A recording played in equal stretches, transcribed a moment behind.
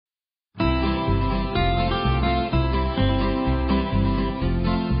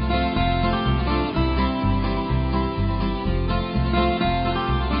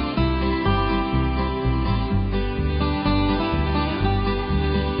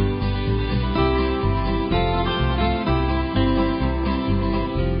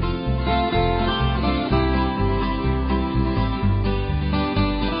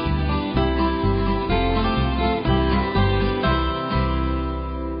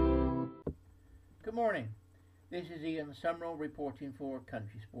Good morning. This is Ian Summerall reporting for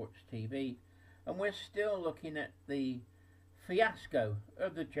Country Sports TV, and we're still looking at the fiasco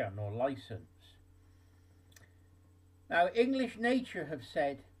of the general licence. Now, English Nature have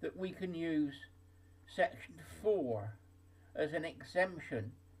said that we can use Section 4 as an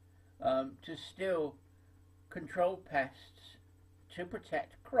exemption to still control pests to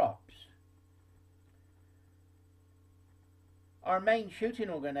protect crops. Our main shooting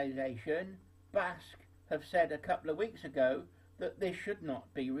organisation, Basque, have said a couple of weeks ago that this should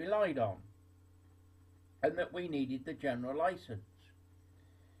not be relied on and that we needed the general licence.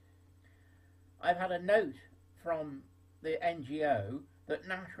 I've had a note from the NGO that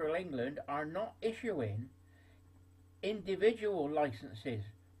Natural England are not issuing individual licences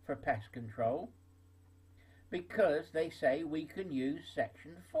for pest control because they say we can use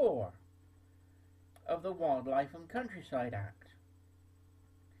Section 4 of the Wildlife and Countryside Act.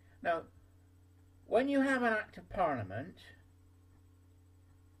 Now, when you have an Act of Parliament,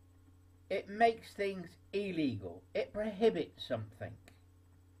 it makes things illegal. It prohibits something.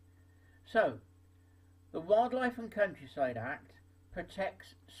 So, the Wildlife and Countryside Act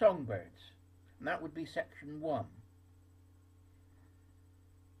protects songbirds, and that would be Section 1.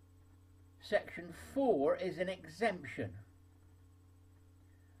 Section 4 is an exemption.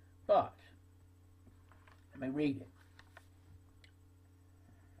 But, let me read it.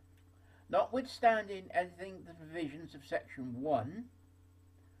 Notwithstanding anything the provisions of Section 1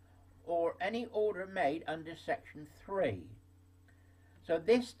 or any order made under Section 3. So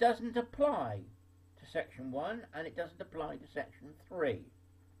this doesn't apply to Section 1 and it doesn't apply to Section 3.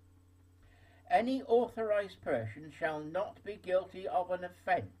 Any authorised person shall not be guilty of an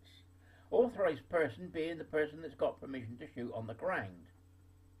offence. Authorised person being the person that's got permission to shoot on the ground,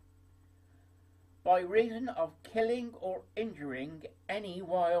 by reason of killing or injuring any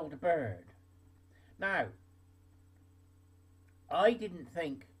wild bird. Now, I didn't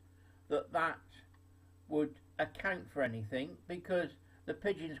think that that would account for anything because the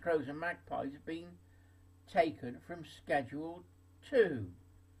pigeons, crows and magpies have been taken from Schedule 2.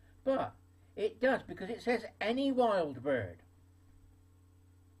 But it does, because it says any wild bird.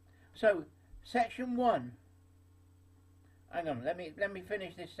 So, Section 1, hang on, let me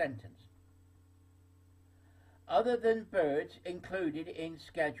finish this sentence. Other than birds included in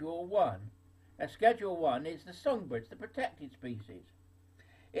Schedule 1. Now, Schedule 1 is the songbirds, the protected species.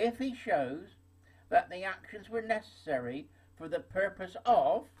 If he shows that the actions were necessary for the purpose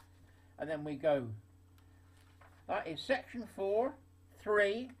of, and then we go, that is Section 4,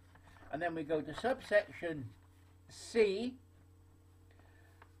 3, and then we go to subsection C,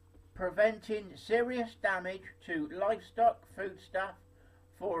 preventing serious damage to livestock, foodstuff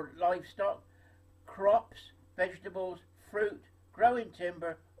for livestock, crops, vegetables, fruit, growing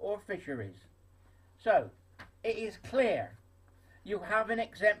timber or fisheries. So, it is clear you have an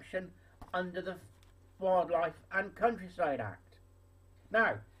exemption under the Wildlife and Countryside Act.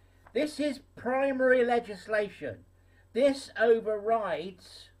 Now, this is primary legislation. This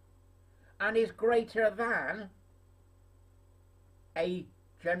overrides and is greater than a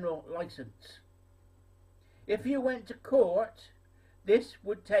general licence. If you went to court, this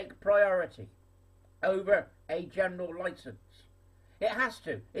would take priority over a general licence. It has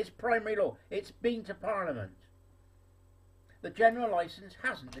to. It's primary law. It's been to Parliament. The general licence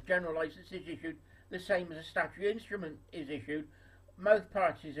hasn't. The general licence is issued the same as a statutory instrument is issued. Most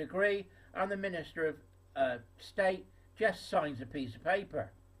parties agree, and the Minister of State just signs a piece of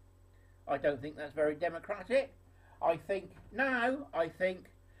paper. I don't think that's very democratic. I think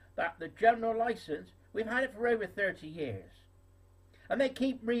that the general licence, we've had it for over 30 years, and they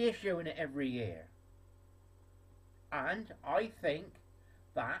keep reissuing it every year. And I think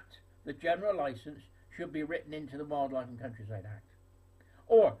that the general licence should be written into the Wildlife and Countryside Act,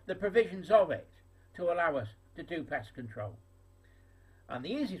 or the provisions of it, to allow us to do pest control. And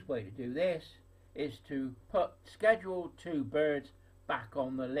the easiest way to do this is to put Schedule 2 birds back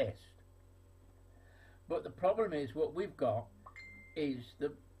on the list. But the problem is, what we've got is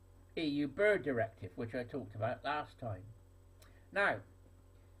the EU Bird Directive, which I talked about last time. Now,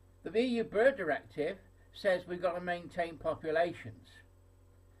 the EU Bird Directive says we've got to maintain populations.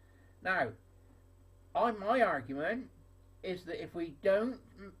 Now, my argument is that if we don't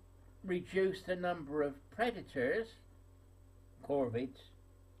reduce the number of predators, corvids,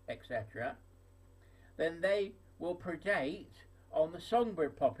 etc., then they will predate on the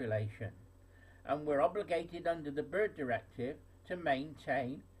songbird population, and we're obligated under the Bird Directive to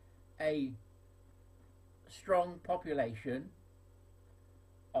maintain a strong population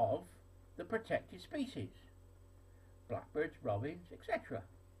of the protected species, blackbirds, robins, etc.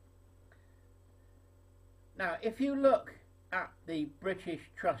 Now, if you look at the British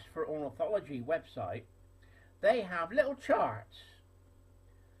Trust for Ornithology website, they have little charts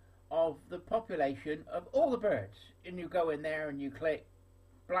of the population of all the birds. And you go in there and you click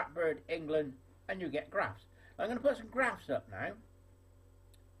Blackbird England and you get graphs. I'm going to put some graphs up now.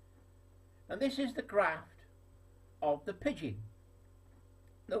 And this is the graph of the pigeon,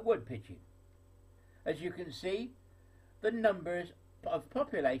 the wood pigeon. As you can see, the numbers of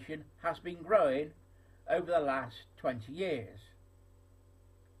population has been growing over the last 20 years.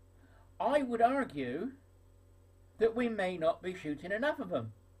 I would argue that we may not be shooting enough of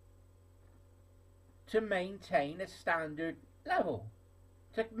them to maintain a standard level,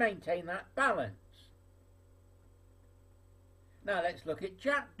 to maintain that balance. Now let's look at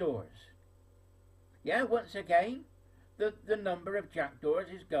jackdaws. Yeah, once again, the number of jackdaws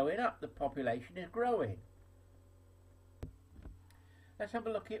is going up, the population is growing. Let's have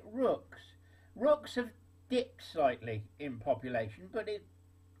a look at rooks. Rooks have dipped slightly in population, but it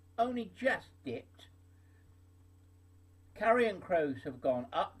only just dipped. Carrion crows have gone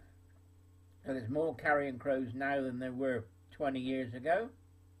up, so there's more carrion crows now than there were 20 years ago.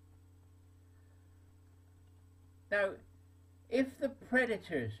 Now, if the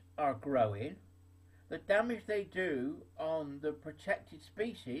predators are growing, the damage they do on the protected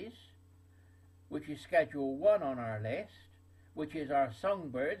species, which is Schedule 1 on our list, which is our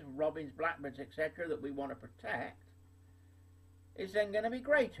songbirds, robins, blackbirds, etc., that we want to protect, is then going to be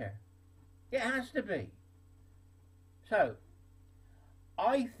greater. It has to be. So,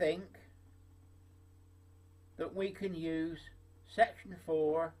 I think that we can use Section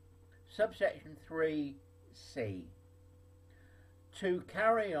 4, Subsection 3C to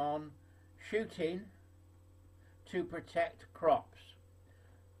carry on shooting to protect crops.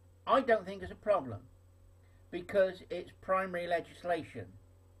 I don't think it's a problem because it's primary legislation.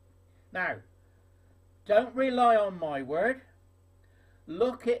 Now, don't rely on my word.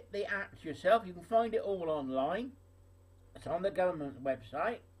 Look at the Act yourself. You can find it all online. It's on the government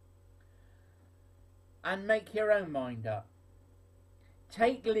website. And make your own mind up.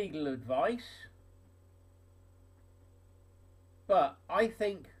 Take legal advice. But I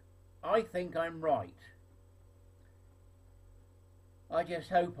think I'm right. I just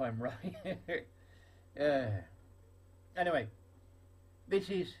hope I'm right. Anyway, this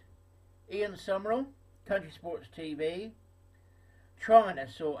is Ian Summerall, Country Sports TV, trying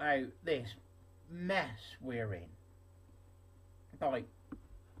to sort out this mess we're in. Bye.